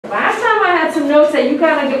notes that you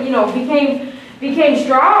kind of, you know, became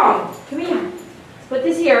strong. Come here. Let's put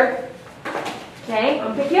this here. Okay,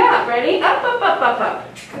 I'll pick you up. Ready? Up, up, up, up, up.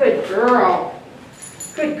 Good girl.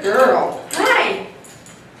 Good girl. Hi.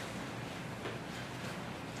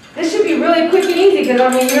 This should be really quick and easy because, I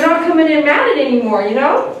mean, you're not coming in mad at it anymore, you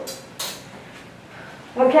know?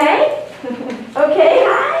 Okay? Okay,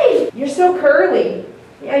 hi. You're so curly.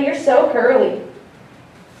 Yeah, you're so curly.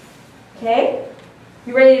 Okay?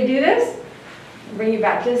 You ready to do this? I'll bring you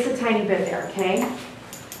back just a tiny bit there, okay?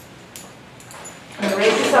 I'm going to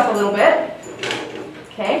raise this up a little bit.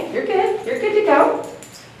 Okay, you're good. You're good to go.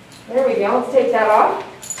 There we go. Let's take that off.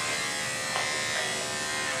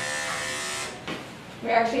 We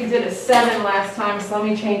actually did a 7 last time, so let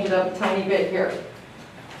me change it up a tiny bit here.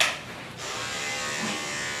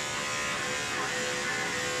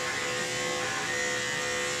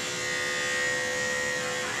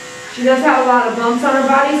 She does have a lot of bumps on her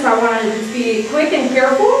body, so I want to just be quick and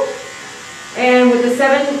careful. And with the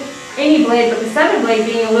 7, any blade, but the 7 blade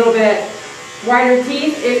being a little bit wider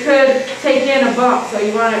teeth, it could take in a bump. So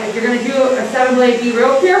you want to, if you're going to do a 7 blade, be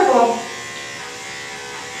real careful.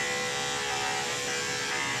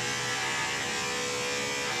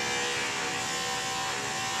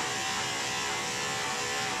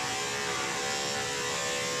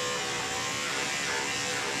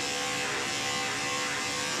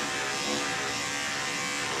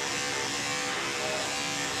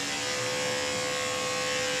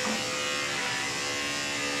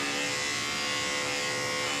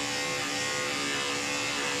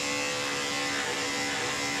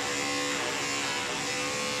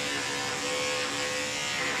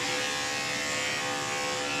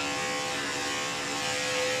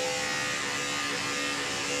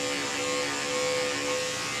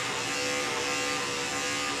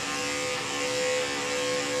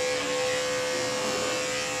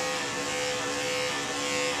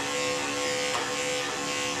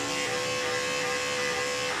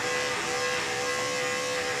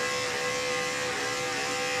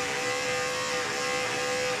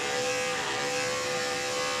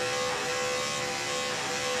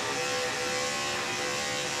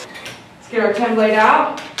 Get our 10 blade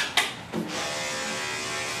out.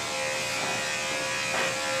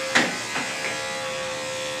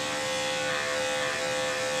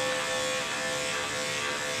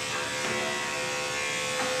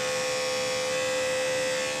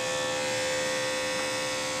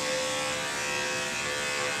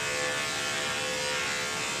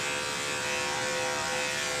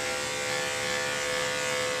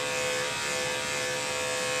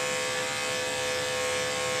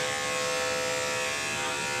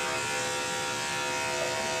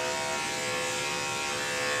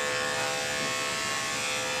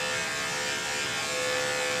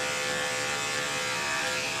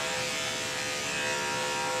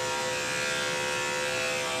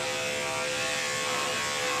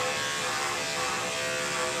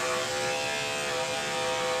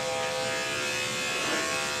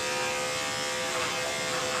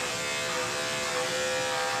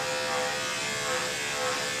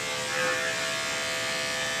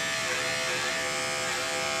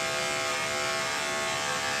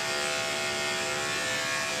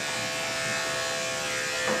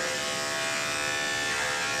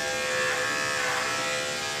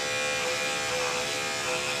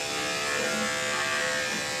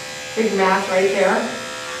 Big mass right there.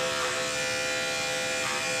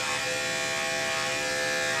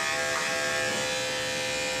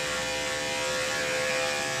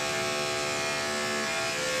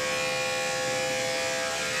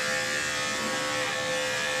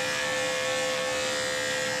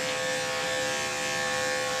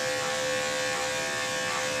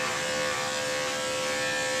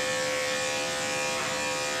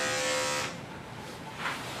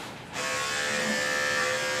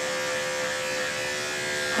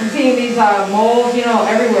 I'm seeing these moles, you know,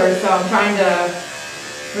 everywhere, so I'm trying to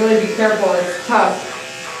really be careful. It's tough.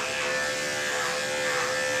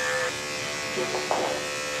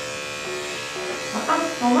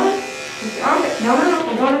 Hold on. Your armpit. No, we're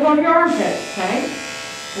going to go to your armpit, okay?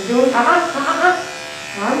 We're doing, armpit,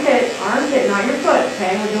 not your foot,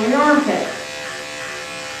 okay? We're doing your armpit.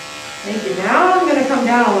 Thank you. Now I'm going to come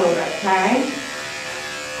down a little bit, okay?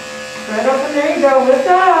 Spread open, there you go. Lift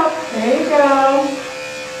up. There you go.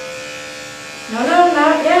 No,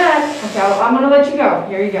 not yet. Okay, I'm going to let you go.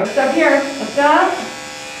 Here you go. Lift up here. Lift up.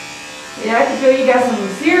 Yeah, I can feel you got some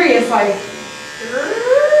serious, like,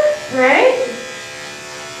 right?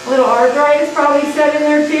 A little arthritis probably set in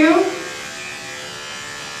there too.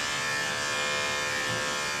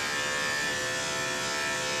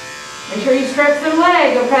 Make sure you stretch them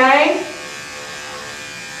legs, okay?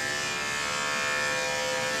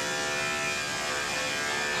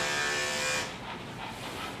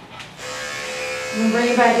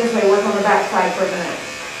 bring it back this way, work on the back side for a minute.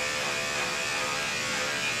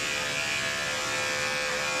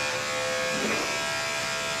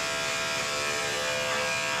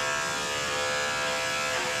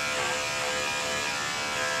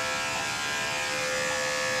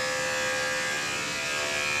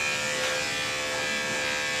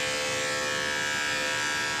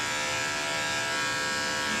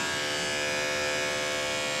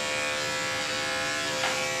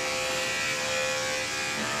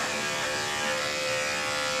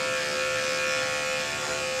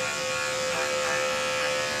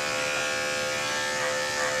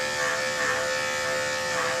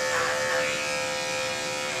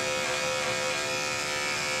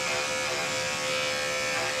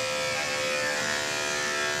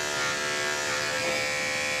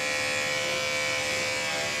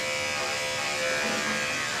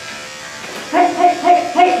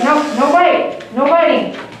 Hey, no biting, no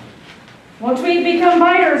biting. Once we become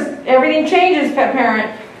biters, everything changes, pet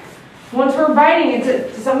parent. Once we're biting,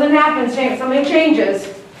 something happens, something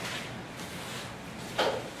changes.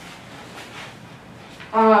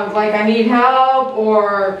 Like I need help,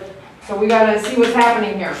 or, so we gotta see what's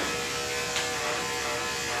happening here.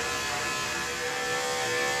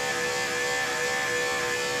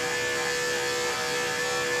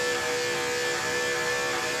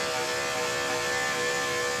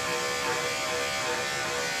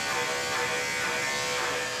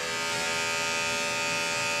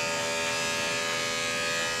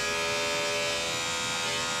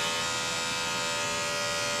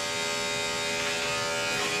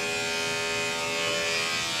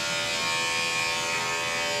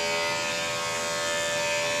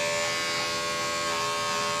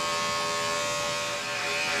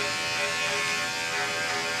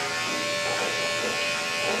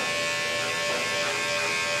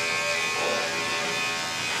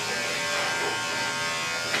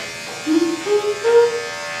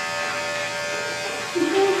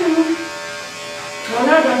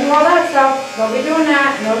 No, don't do all that stuff. Don't be doing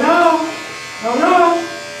that. No.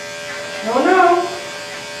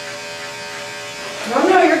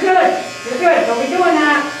 No, you're good. You're good. Don't be doing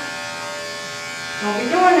that. Don't be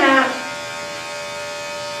doing that.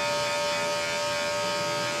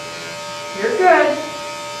 You're good.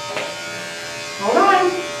 Hold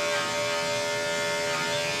on.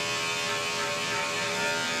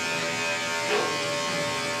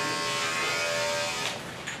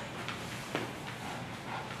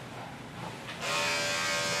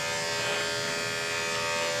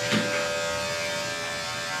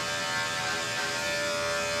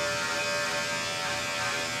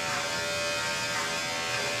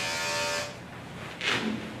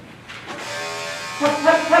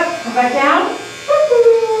 Hup. Come back down.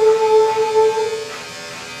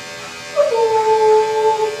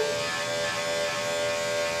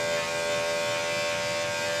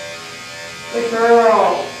 Good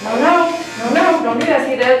girl. No. Don't do that.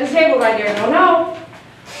 See, there's the table right there. No.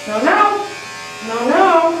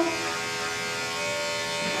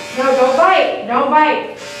 No, don't bite. Don't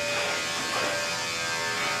bite.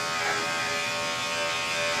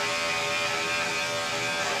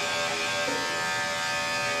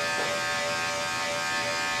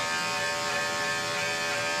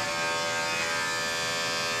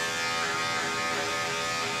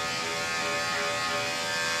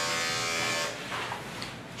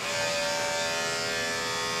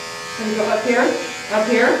 Can you go up here? Up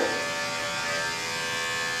here?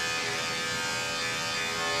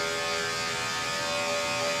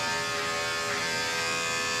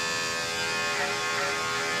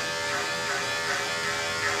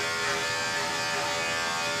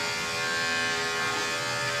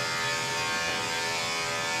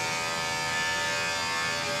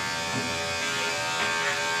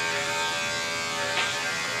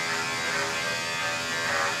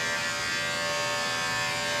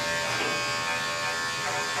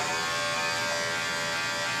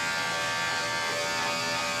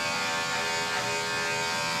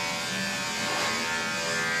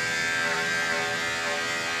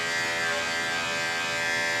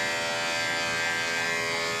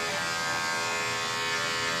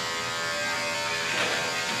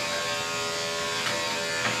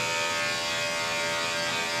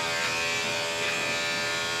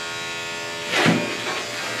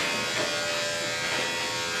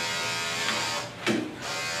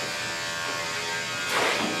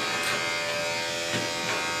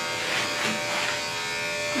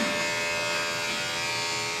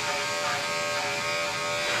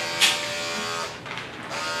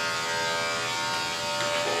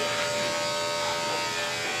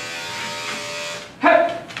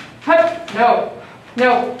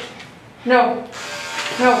 No.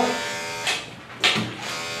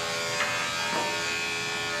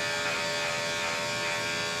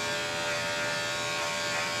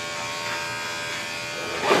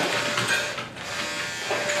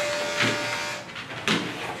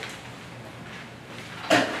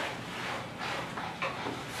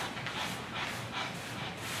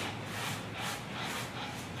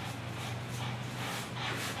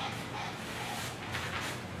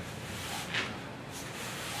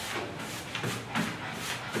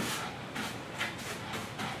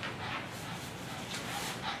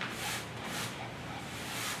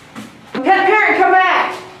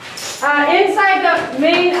 inside the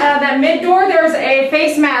main, that mid door, there's a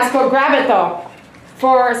face mask. Go grab it though,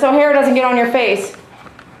 so hair doesn't get on your face.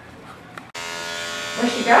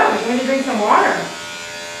 Where'd she go? She went to drink some water.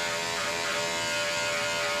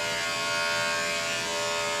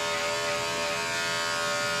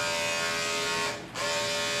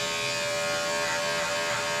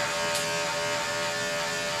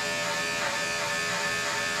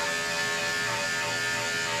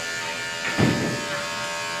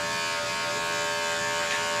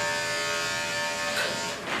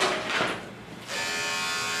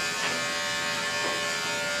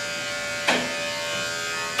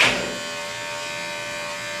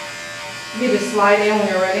 You just slide in when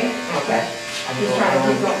you're ready. Okay. Just trying to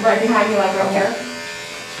keep going right behind you like right here.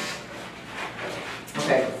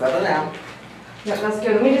 Okay, settle down. Yep, that's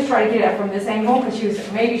good. Let me just try to get it from this angle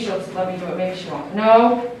because maybe she'll let me do it, maybe she won't.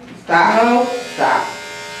 No. Stop. No. Stop.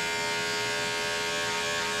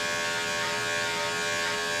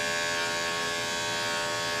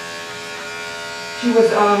 She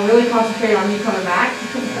was really concentrated on me coming back.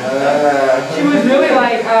 She was really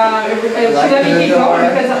like, and she let me keep going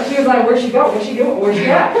because she was like, where'd she go? What's she doing? Where's she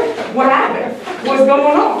at? What happened? What's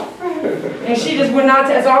going on? And she just would not,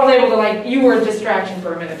 so I was able to like, you were a distraction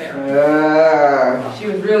for a minute there. She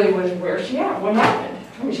was really, where's she at? What happened?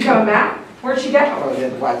 Was she coming back? Where'd she go? Oh,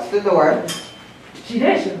 just watch the door. She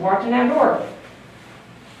did, she was watching that door.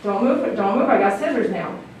 Don't move, I got scissors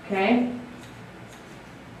now, okay?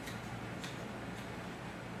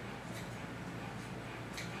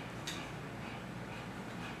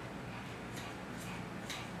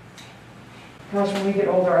 Gosh, when we get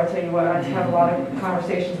older, I tell you what, I have a lot of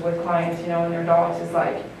conversations with clients, you know, and their dogs is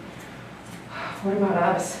like, what about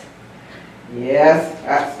us? Yes,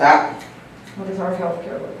 stop. What does our health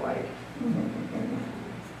care look like?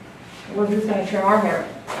 Well, who's going to trim our hair?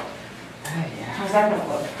 How's that going to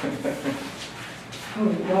look? Oh,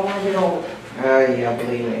 you don't want to get old. Yeah,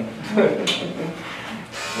 believe me.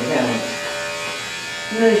 You're gonna.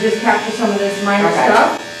 I'm going to just capture some of this minor Okay.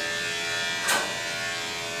 stuff.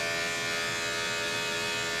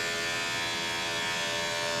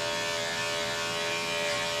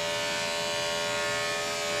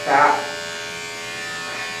 Stop.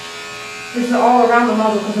 This is all around the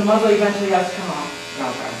muzzle because the muzzle eventually has to come off.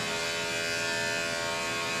 Okay.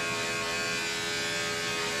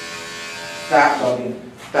 Stop, Blvd.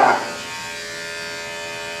 Stop.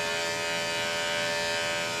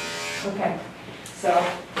 Okay, so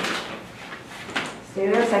stay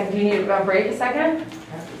there a second. Do you need a break a second?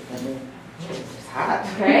 It's hot.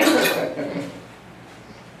 Okay.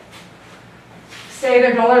 Stay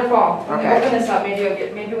there, don't let it fall. Let me Okay. open this up,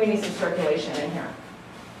 maybe we need some circulation in here.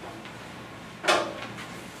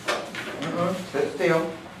 Sit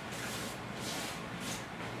still.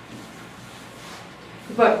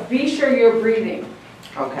 But be sure you're breathing,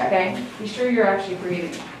 Okay. okay? Be sure you're actually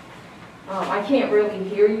breathing. I can't really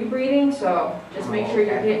hear you breathing, so just make sure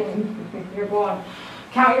you're you're going.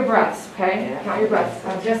 Count your breaths, okay? Yeah. Count your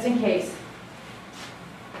breaths, just in case.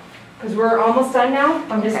 Because we're almost done now.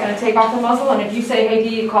 I'm just going to take off the muzzle, and if you say, hey,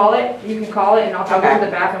 Dee, call it, you can call it, and I'll take it to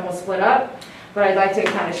the back and we'll split up. But I'd like to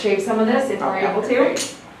kind of shave some of this if we're able to.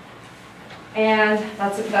 And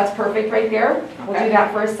that's perfect right there. We'll do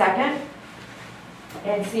that for a second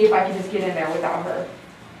and see if I can just get in there without her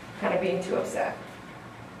kind of being too upset.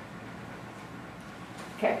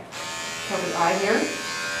 Okay, cover the eye here.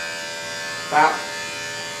 Stop.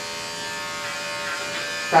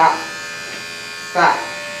 Stop. Stop.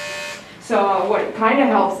 So what kind of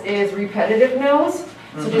helps is repetitive no's.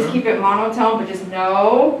 So just keep it monotone, but just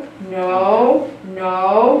no, no,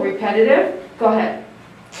 no, repetitive. Go ahead.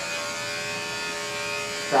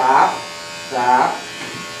 Stop. Stop.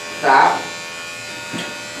 Stop.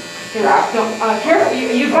 Stop. Careful,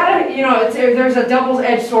 you gotta, you know, there's a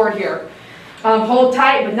double-edged sword here. Hold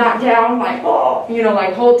tight, but not down, like, oh, you know,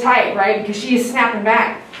 like hold tight, right? Because she is snapping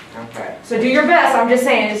back. Okay. So do your best. I'm just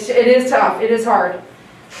saying, it is tough. It is hard.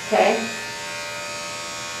 Okay?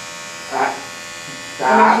 Stop. I'm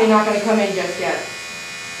Stop. actually not going to come in just yet.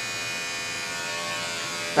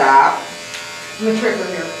 Stop. I'm going to trick her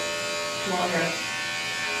here. Come on here.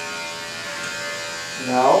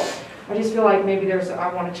 No. I just feel like maybe there's,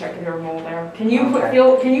 I want to check if there's a mole there. Can you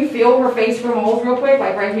Okay. can you feel her face for moles real quick,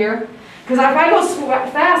 like right here? Because if I go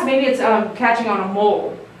fast, maybe it's catching on a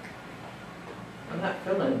mole. I'm not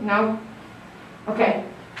feeling. No? Okay.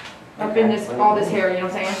 Up in this, all this hair, you know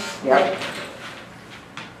what I'm saying? Yep.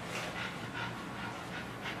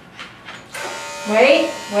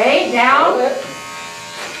 Wait, down, Hold it.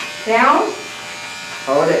 down.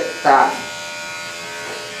 Hold it. Stop.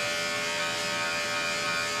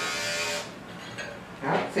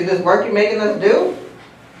 Yep. See this work you're making us do?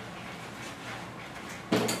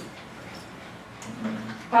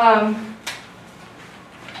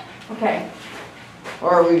 Okay,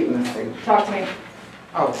 Or are we missing? talk to me.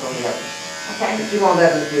 Oh, so yeah. Okay, If you won't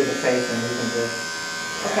let us do the face, and we can just.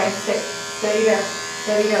 okay, steady there,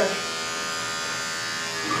 steady there.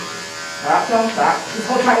 Stop, Don't stop. Just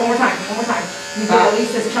hold tight one more time, one more time. You can Stop.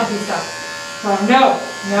 release this chunky stuff. No, no,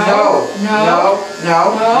 No, no, no,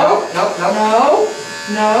 no, no, no,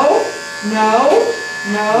 no, no, no,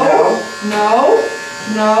 no, no,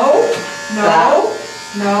 no, no,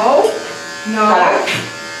 no, no.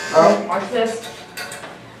 Oh, Watch this.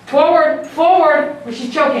 Forward, forward. Well,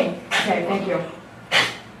 she's choking. Okay, thank you.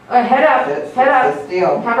 Head up, head up. Sit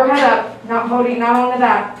still. Have her head up. Not holding, not onto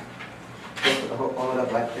that. Just hold it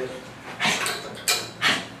up like this.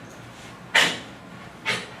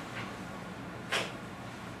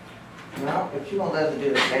 No, if you won't let us do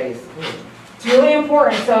the face. It's really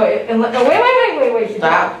important. So, wait.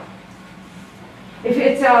 Stop. If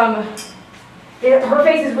it's her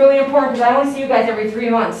face is really important because I only see you guys every 3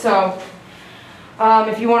 months. So,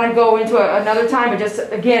 if you want to go into another time, but just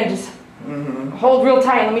hold real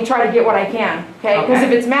tight. Let me try to get what I can. Okay? Because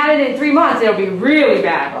if it's matted in 3 months, it'll be really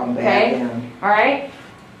bad. Okay? All right.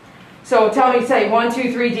 So tell me, say 1,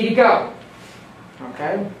 2, 3, D to go.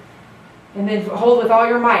 Okay. And then hold with all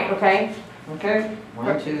your might. Okay? Okay.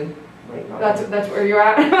 1, 2. Wait. No. That's where you're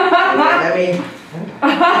at. Let me.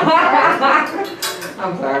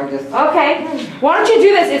 I'm sorry. I'm just. Okay. Why don't you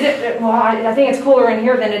do this? Is it? Well, I think it's cooler in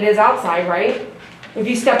here than it is outside, right? If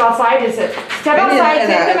you step outside, step outside,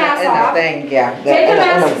 take the mask off. Take the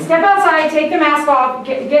mask. Step outside, take the mask off.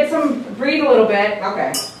 Get some, breathe a little bit.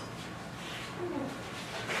 Okay.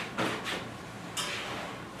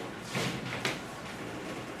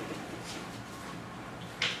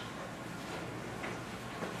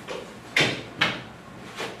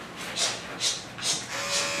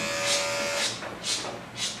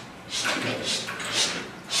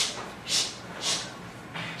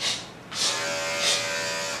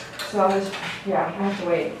 So yeah, I have to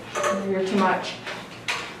wait. You're too much.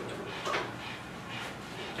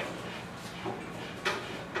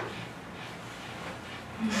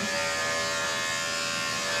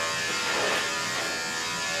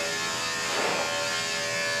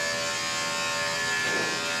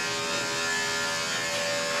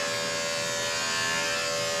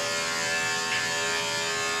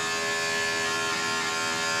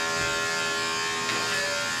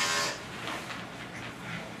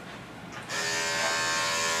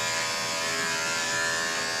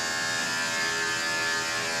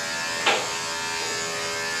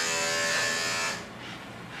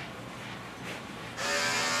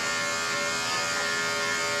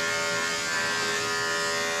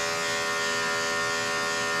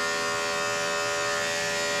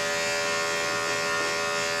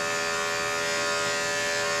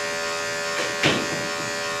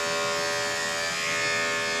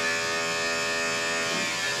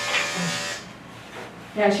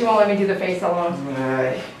 Yeah, she won't let me do the face alone.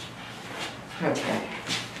 Okay.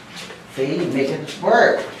 See, you make it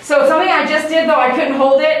work. So something I just did, though I couldn't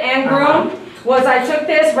hold it and groom, was I took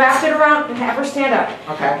this, wrapped it around, and have her stand up.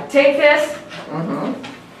 Okay. Take this,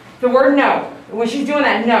 the word no. When she's doing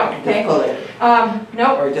that, no. Okay? Just pull it.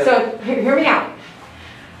 No. Just... So hear me out.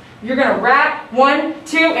 You're going to wrap 1,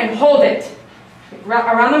 2, and hold it.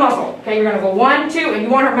 Around the muscle. Okay, you're going to go 1, 2, and you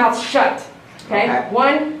want her mouth shut. Okay?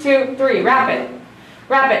 1, 2, 3. Wrap it.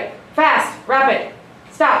 Wrap it. Fast. Wrap it.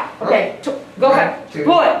 Stop. Okay. Go back.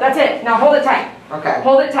 Pull it. That's it. Now hold it tight. Okay.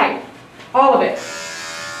 Hold it tight. All of it.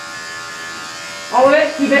 All of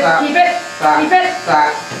it. Keep it. Stop. Keep it. Stop. Keep it.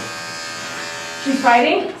 Stop. She's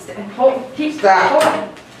fighting. Hold. Keep. Stop. Hold on.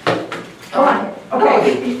 Hold on. Okay.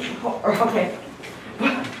 Okay.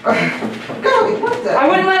 Go. What's that? I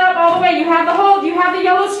wouldn't let it up all the way. You have the hold. You have the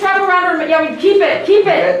yellow strap around her. Yeah, keep it. Keep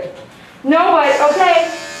it. No, but okay.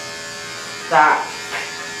 Stop.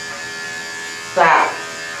 Stop.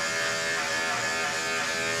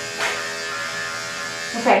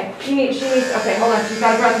 Okay, she needs, okay, hold on, she's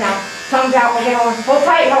got a breath now. Tongue's out, okay, hold on. Hold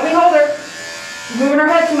tight, help me hold her. She's moving her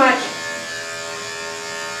head too much.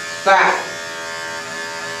 Stop.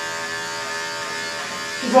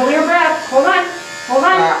 She's holding her breath. Hold on, hold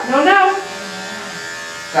on. Stop. No, no.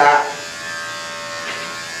 Stop.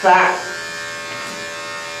 Stop.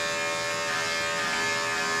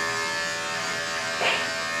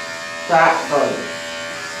 Stop, Brody.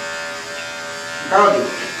 Brody,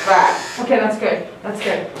 stop. Okay, that's good. That's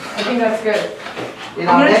good. I think that's good. You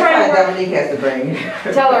know, I'm gonna next try to time work. Dominique has to bring.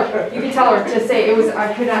 Tell her, you can tell her to say it was,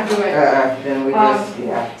 I could not do it. Then we just,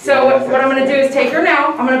 yeah. So what I'm gonna do is take her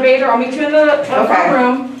now, I'm gonna bathe her, I'll meet you in the front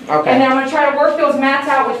room. Okay. And then I'm gonna try to work those mats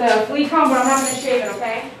out with the flea comb, but I'm not gonna shave it,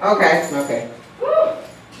 okay? Okay, okay. Woo.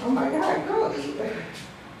 Oh my God, girl,